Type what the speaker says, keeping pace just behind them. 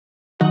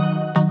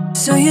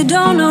So you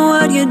don't know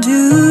what you're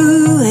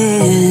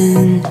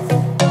doing,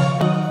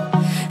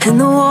 and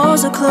the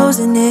walls are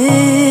closing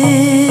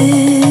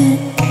in.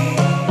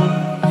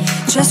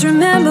 Just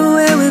remember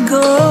where we're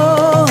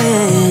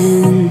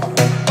going,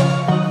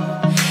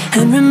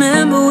 and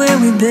remember where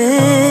we've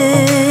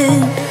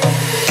been.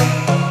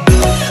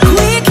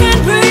 We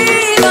can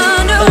breathe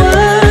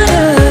underwater,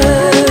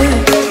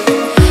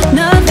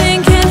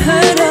 nothing can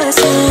hurt us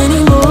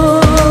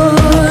anymore.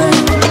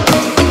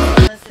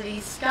 Felicity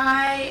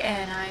Sky,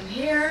 and I'm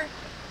here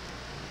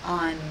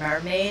on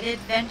Mermaid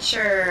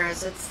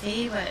Adventures. Let's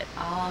see what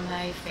all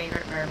my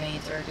favorite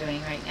mermaids are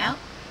doing right now.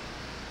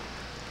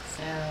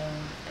 So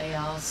they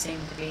all seem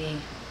to be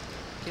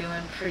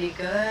doing pretty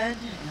good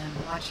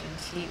and watching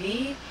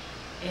TV.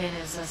 It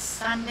is a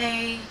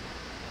Sunday.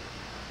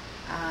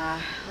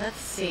 Let's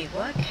see,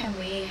 what can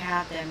we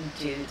have them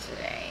do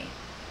today?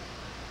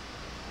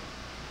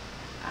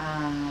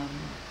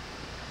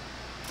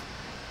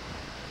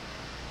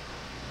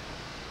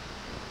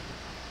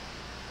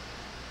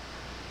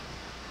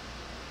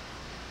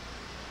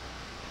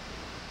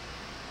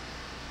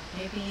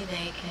 Maybe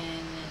they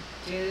can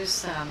do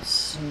some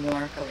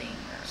snorkeling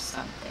or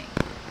something.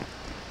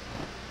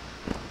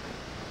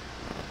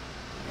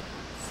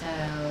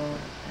 So,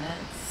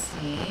 let's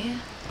see.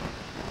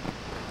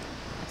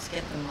 Let's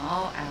get them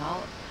all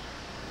out.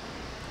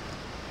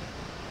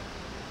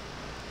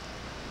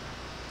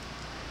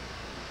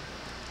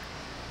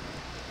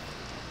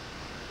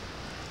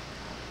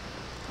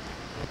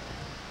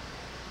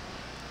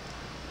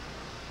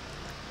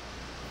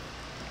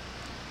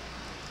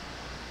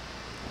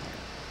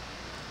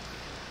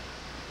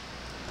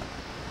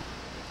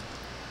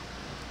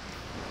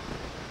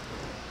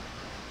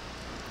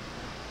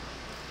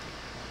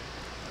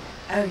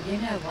 Oh, you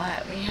know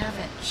what? We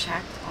haven't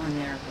checked on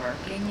their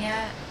working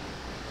yet.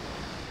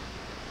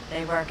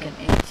 They work in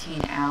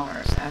 18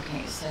 hours.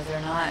 Okay, so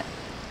they're not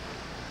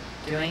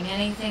doing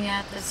anything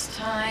at this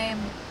time.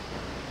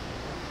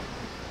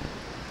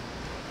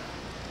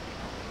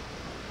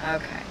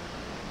 Okay,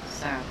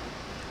 so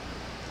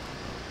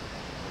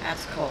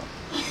that's cool.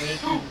 We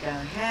can go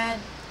ahead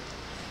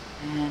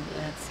and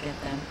let's get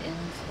them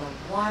into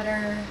the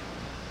water.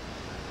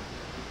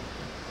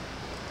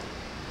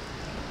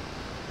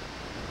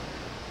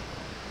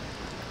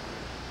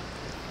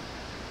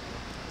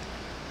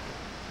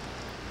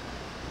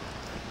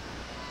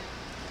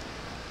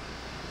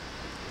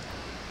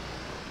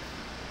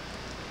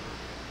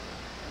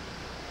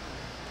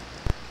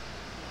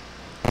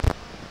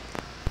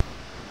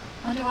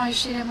 Wonder why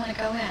she didn't want to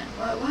go in.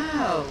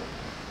 Whoa.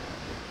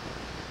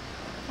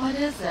 What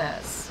is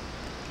this?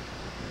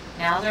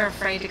 Now they're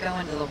afraid to go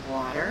into the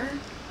water?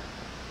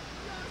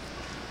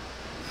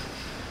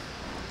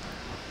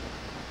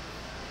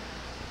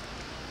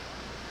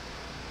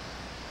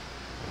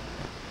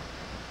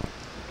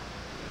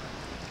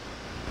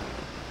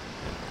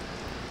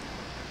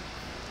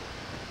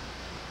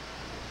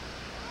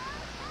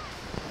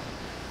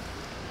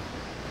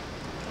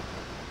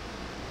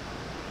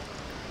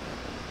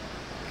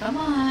 Come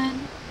on.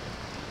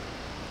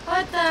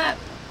 What the?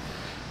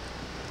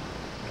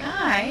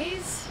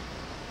 Guys?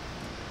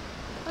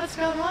 What's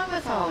going on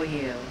with all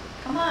you?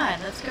 Come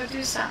on, let's go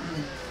do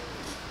something.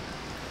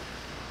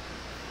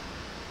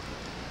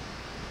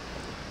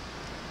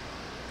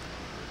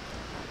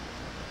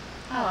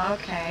 Oh,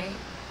 okay.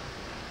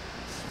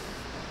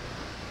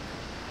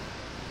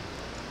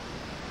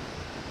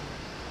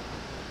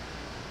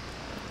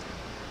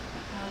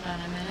 Hold on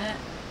a minute.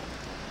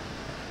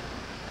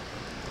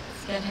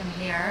 Get him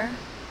here,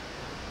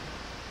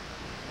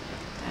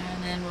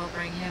 and then we'll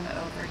bring him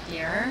over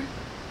here.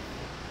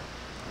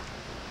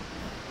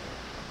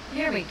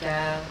 Here we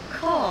go.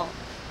 Cool.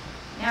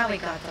 Now we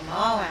got them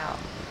all out.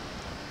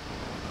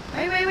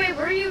 Wait,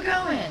 where are you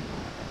going?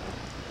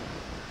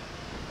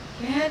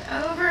 Get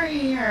over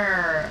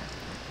here.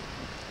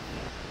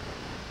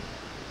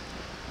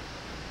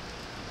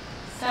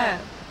 So, can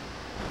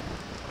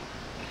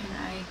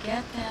I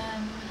get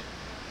them?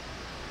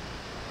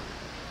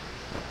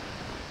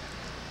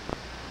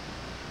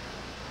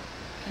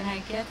 Can I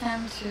get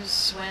them to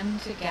swim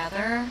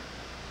together?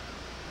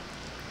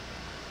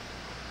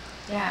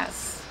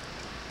 Yes.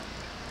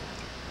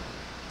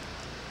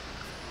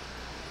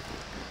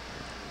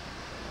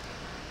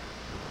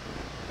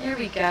 There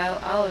we go.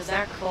 Oh, is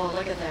that cool?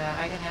 Look at that.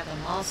 I can have them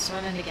all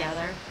swimming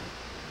together.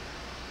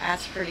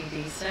 That's pretty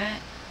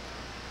decent.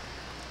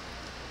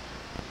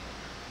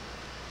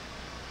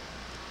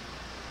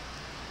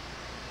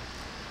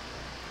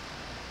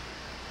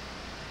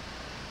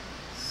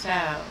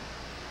 So,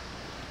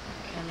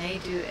 can they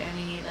do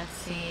any, let's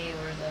see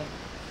where the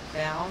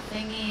valve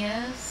thingy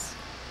is.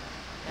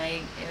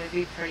 It would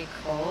be pretty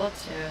cool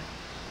to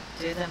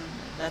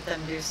let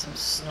them do some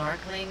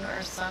snorkeling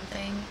or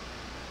something.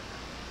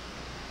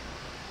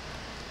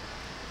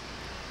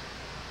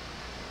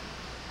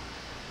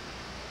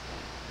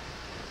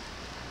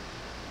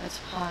 Let's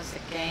pause the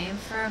game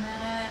for a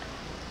minute.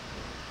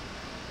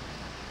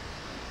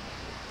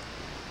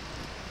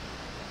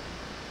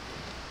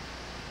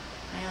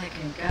 I only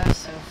can go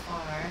so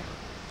far.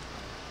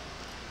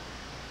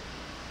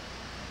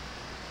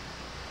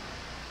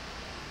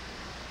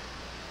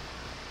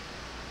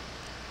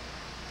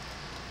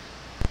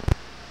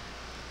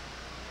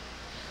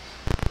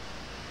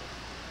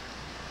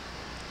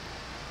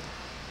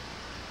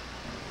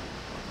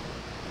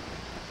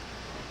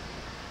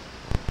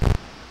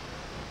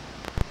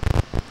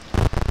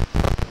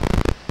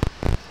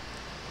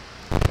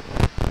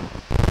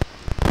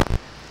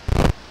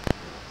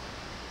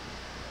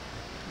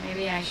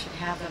 I should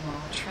have them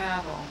all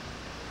travel.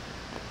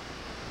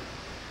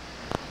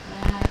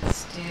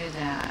 Let's do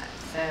that.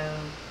 So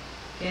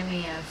give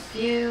me a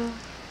few.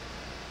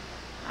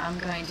 I'm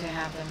going to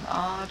have them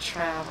all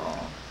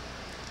travel.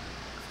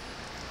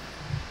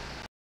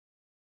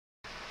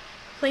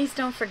 Please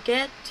don't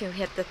forget to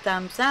hit the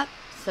thumbs up,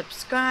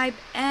 subscribe,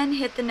 and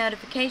hit the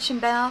notification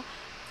bell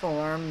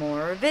for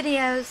more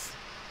videos.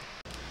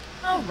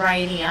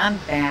 Alrighty, I'm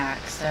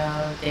back.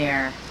 So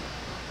there.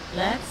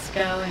 Let's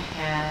go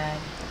ahead.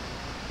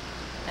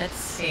 Let's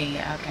see.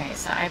 Okay,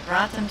 so I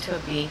brought them to a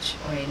beach.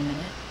 Wait a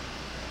minute.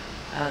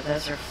 Oh,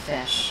 those are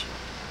fish.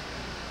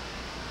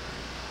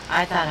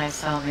 I thought I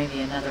saw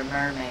maybe another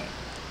mermaid.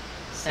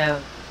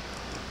 So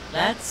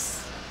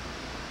let's...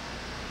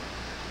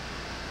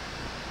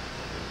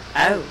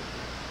 Oh,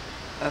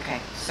 okay,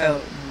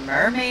 so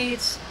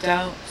mermaids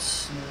don't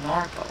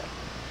snorkel.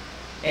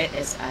 It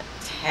is a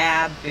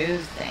taboo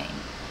thing.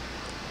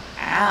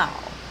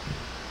 Ow.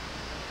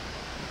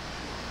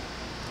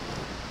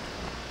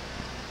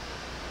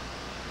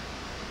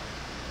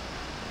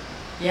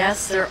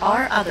 Yes, there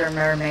are other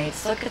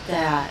mermaids. Look at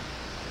that.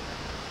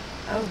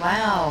 Oh,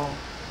 wow.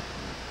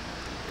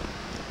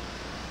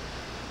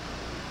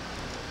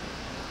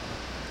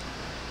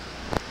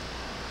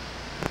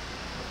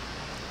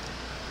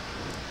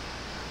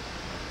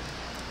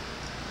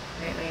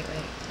 Wait.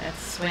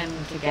 Let's swim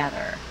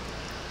together.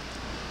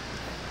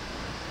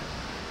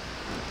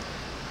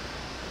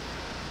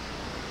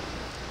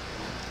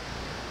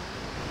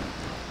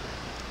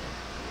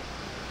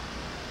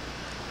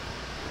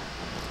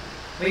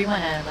 We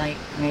want to, like,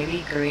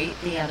 maybe greet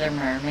the other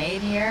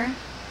mermaid here.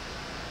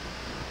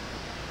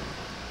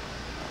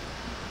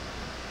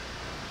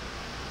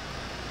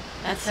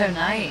 That's so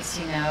nice,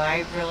 you know.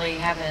 I really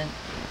haven't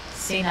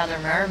seen other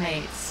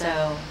mermaids,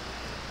 so...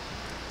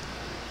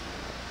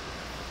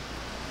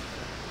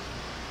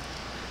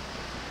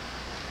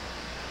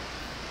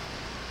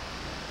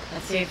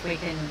 Let's see if we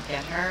can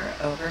get her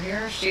over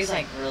here. She's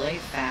like really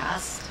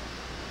fast.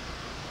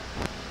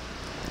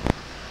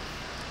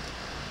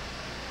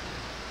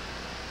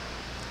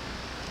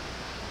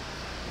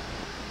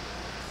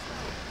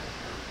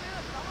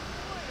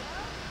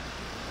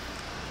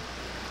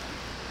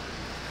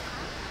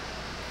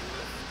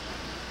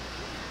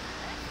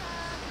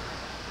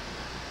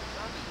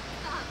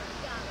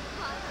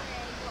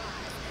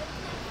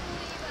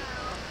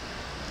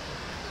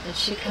 Did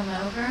she come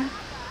over?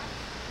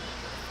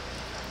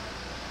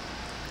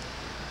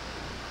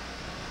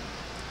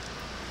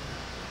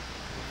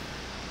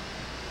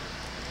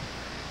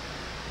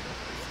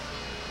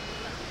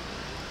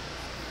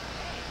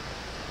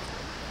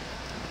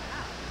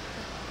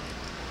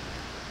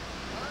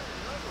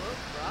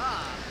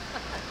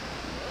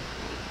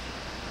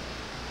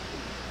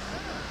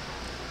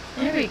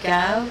 There we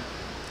go.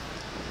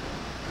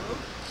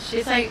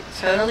 She's like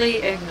totally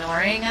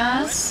ignoring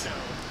us.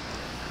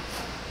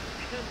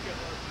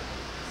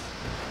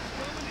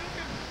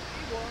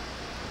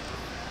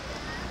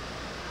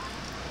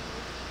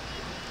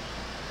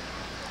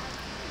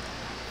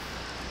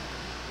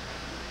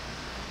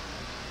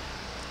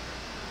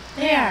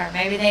 There,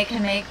 maybe they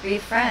can be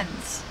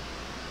friends.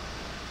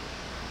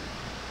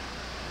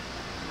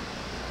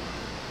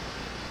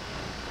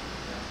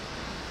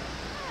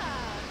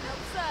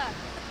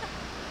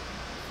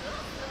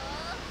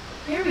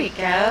 Here we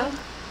go.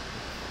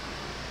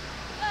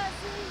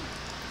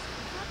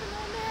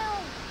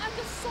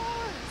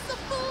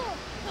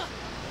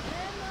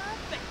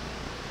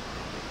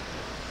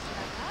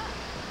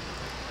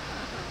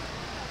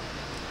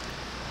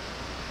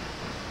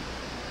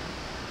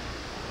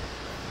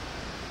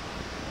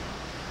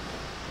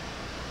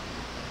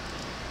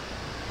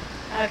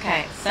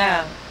 Okay,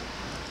 so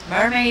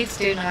mermaids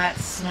do not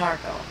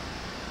snorkel.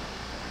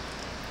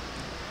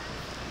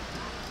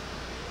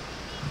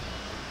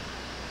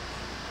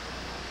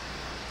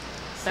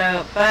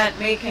 So, but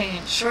we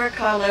can sure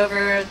call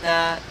over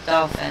the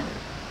dolphin.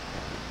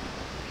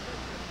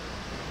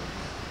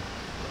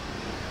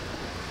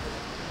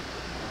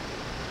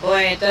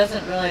 Boy, it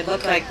doesn't really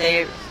look like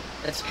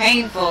it's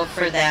painful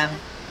for them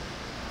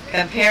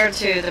compared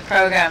to the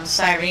program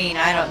Siren.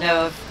 I don't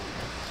know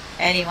if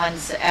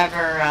anyone's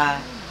ever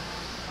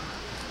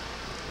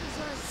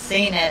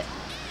seen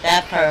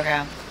that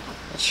program.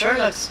 It sure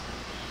looks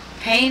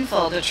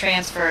painful to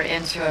transfer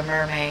into a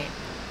mermaid.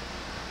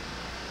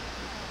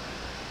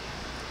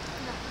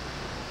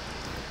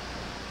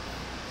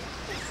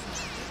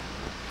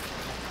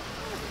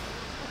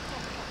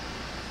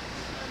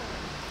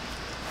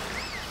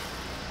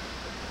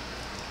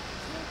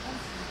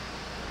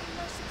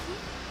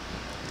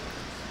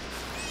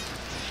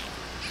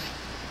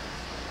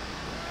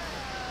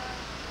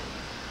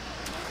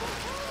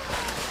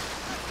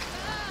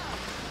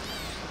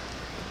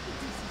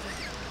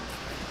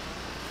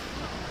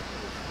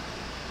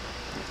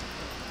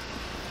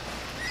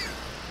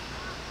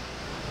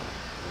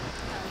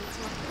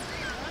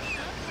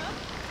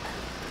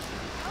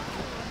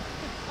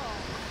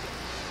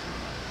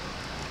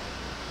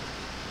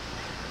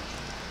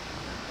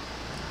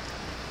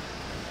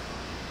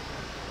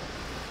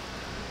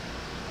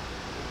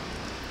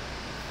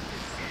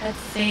 Let's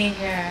see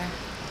here.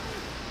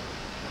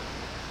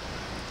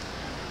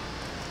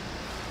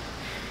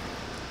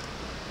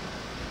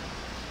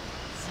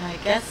 So I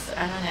guess,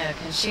 I don't know,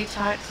 can she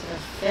talk to the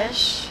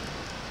fish?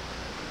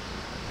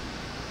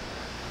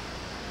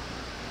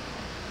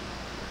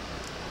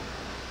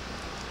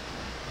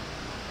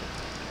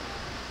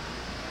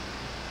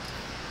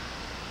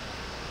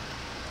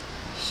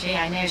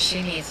 I know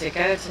she needs to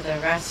go to the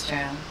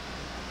restroom.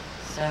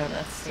 So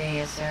let's see,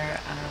 is there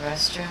a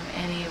restroom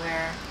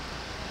anywhere?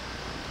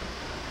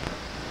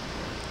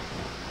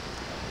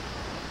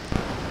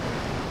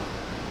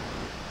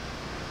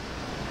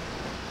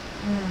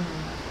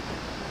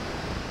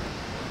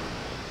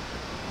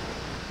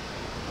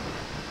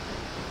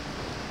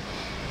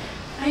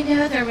 I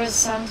know there was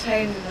some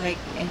type of like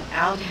an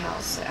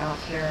outhouse out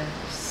here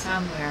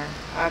somewhere.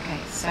 Okay,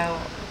 so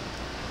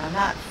I'm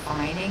not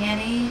finding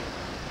any.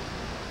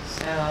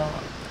 So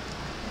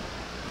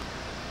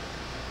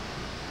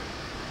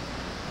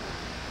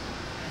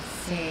let's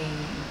see.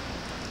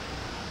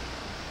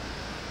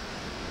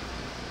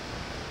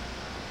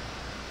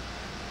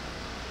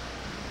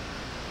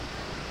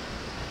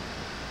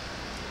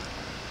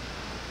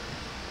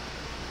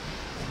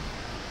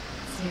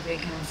 Let's see if we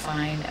can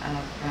find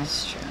a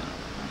restroom.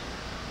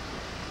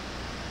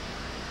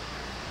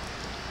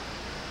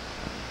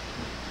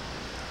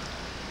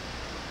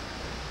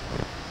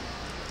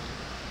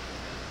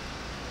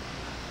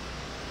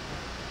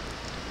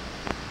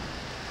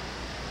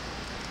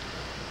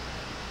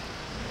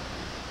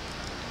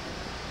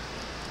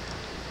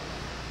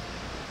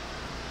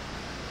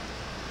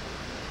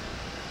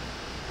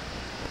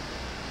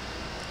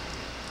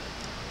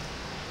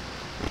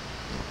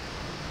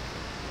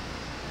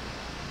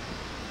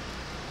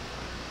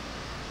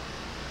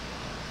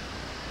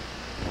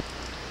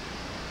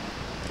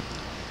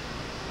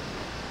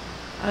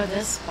 Oh,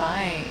 this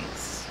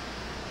bites.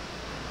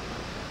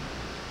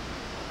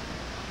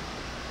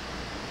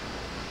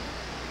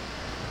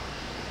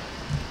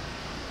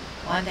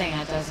 One thing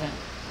that doesn't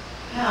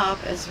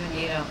help is when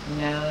you don't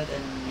know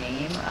the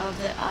name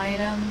of the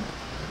item.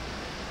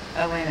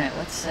 Oh, wait a minute,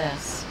 what's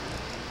this?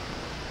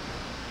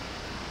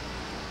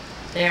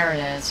 There it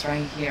is,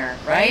 right here.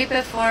 Right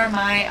before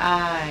my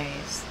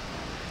eyes.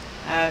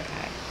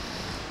 Okay.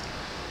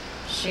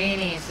 She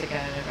needs to go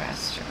to the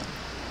restroom.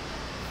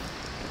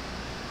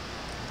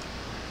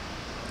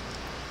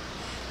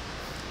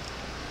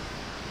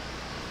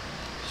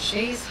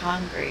 She's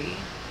hungry.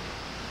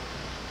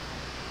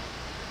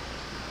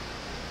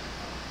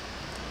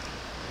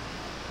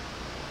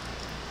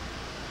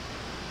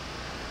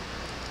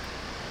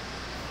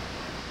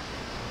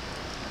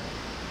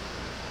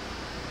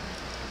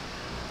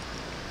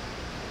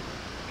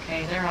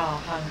 Okay, they're all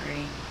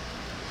hungry.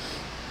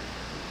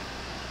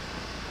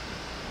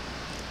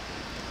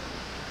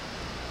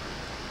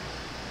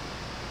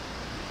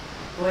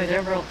 Boy,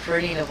 they're real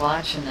pretty to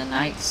watch in the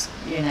nights,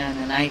 in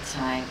the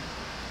nighttime.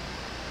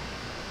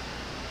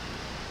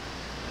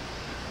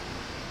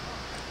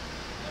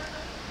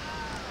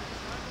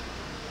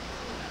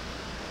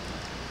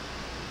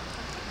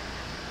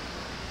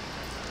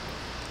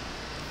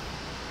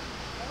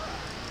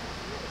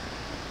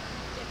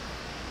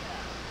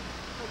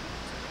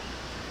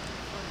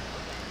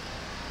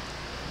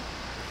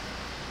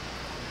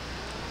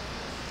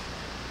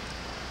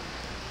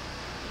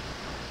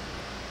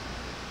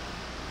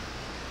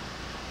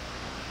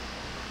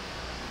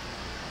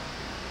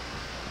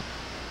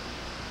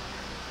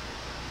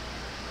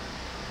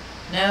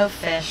 No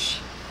fish.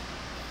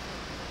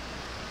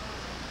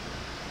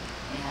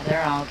 Yeah,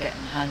 they're all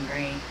getting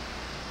hungry.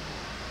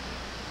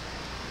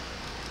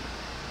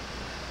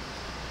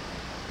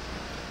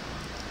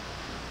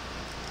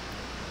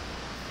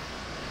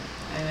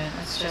 I mean,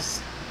 let's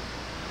just...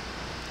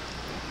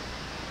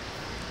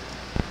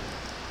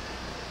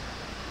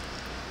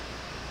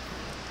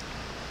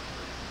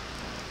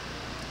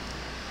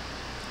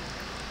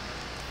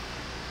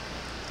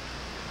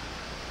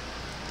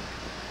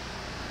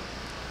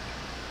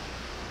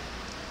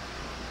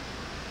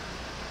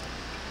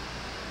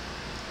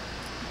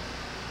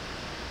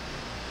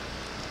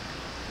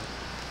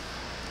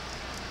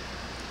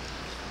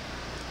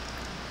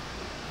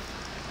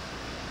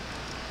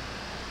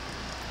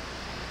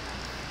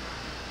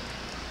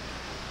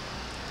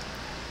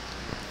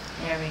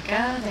 There we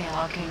go, they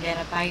all can get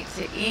a bite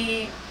to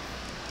eat.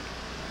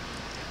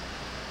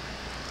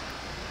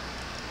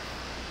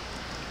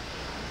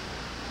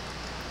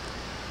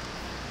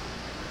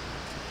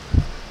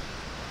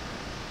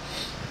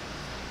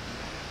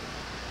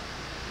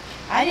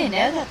 I didn't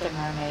know that the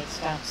mermaids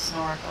don't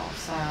snorkel,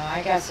 so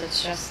I guess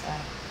it's just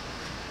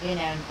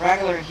the,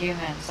 regular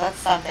humans. That's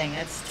something,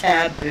 it's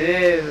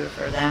taboo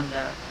for them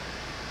to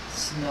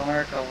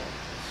snorkel.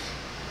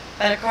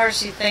 But of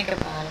course, you think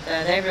about it,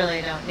 though, they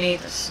really don't need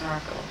the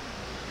snorkel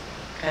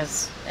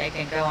because they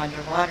can go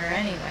underwater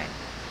anyway.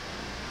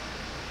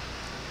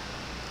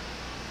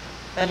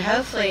 But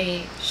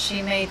hopefully,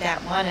 she made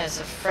that one as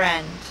a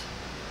friend.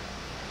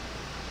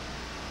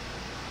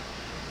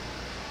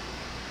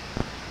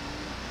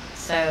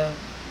 So,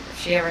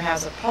 if she ever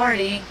has a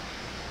party,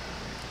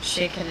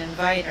 she can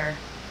invite her.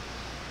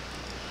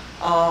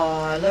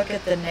 Oh, look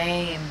at the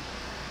name.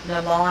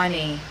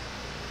 Nalani.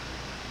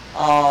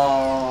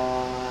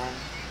 Oh.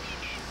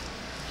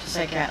 She's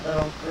like that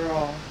little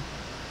girl.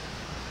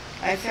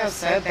 I feel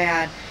so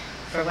bad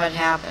for what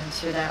happened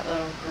to that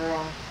little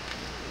girl.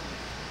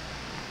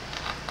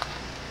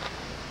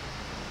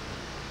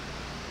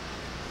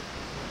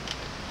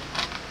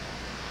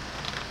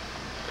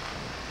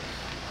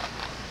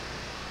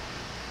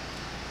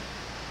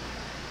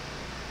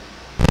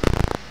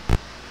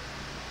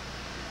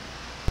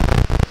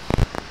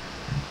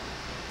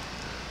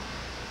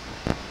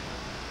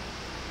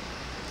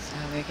 So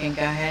we can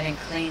go ahead and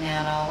clean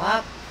that all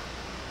up.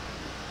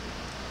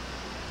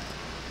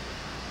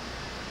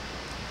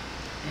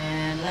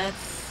 And let's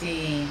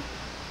see.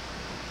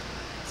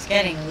 It's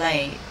getting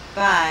late,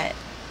 but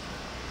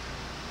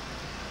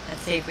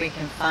let's see if we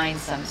can find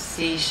some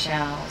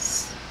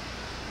seashells.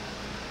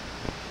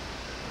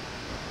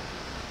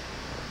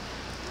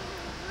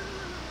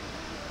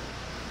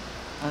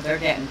 Oh, they're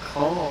getting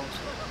cold.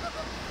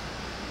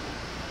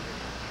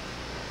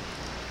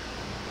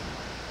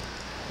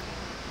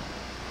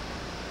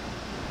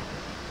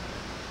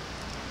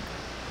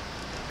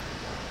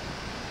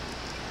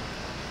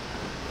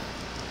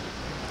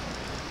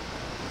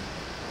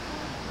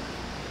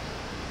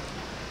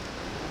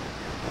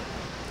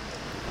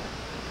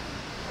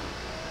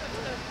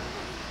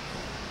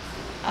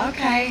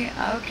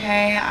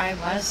 Okay,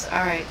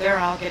 alright, they're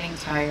all getting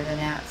tired of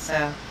that,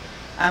 so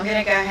I'm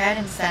gonna go ahead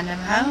and send them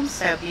home,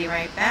 so be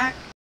right back.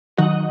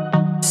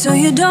 So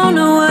you don't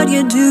know what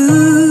you're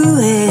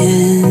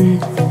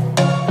doing,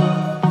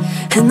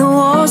 and the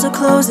walls are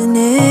closing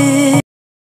in.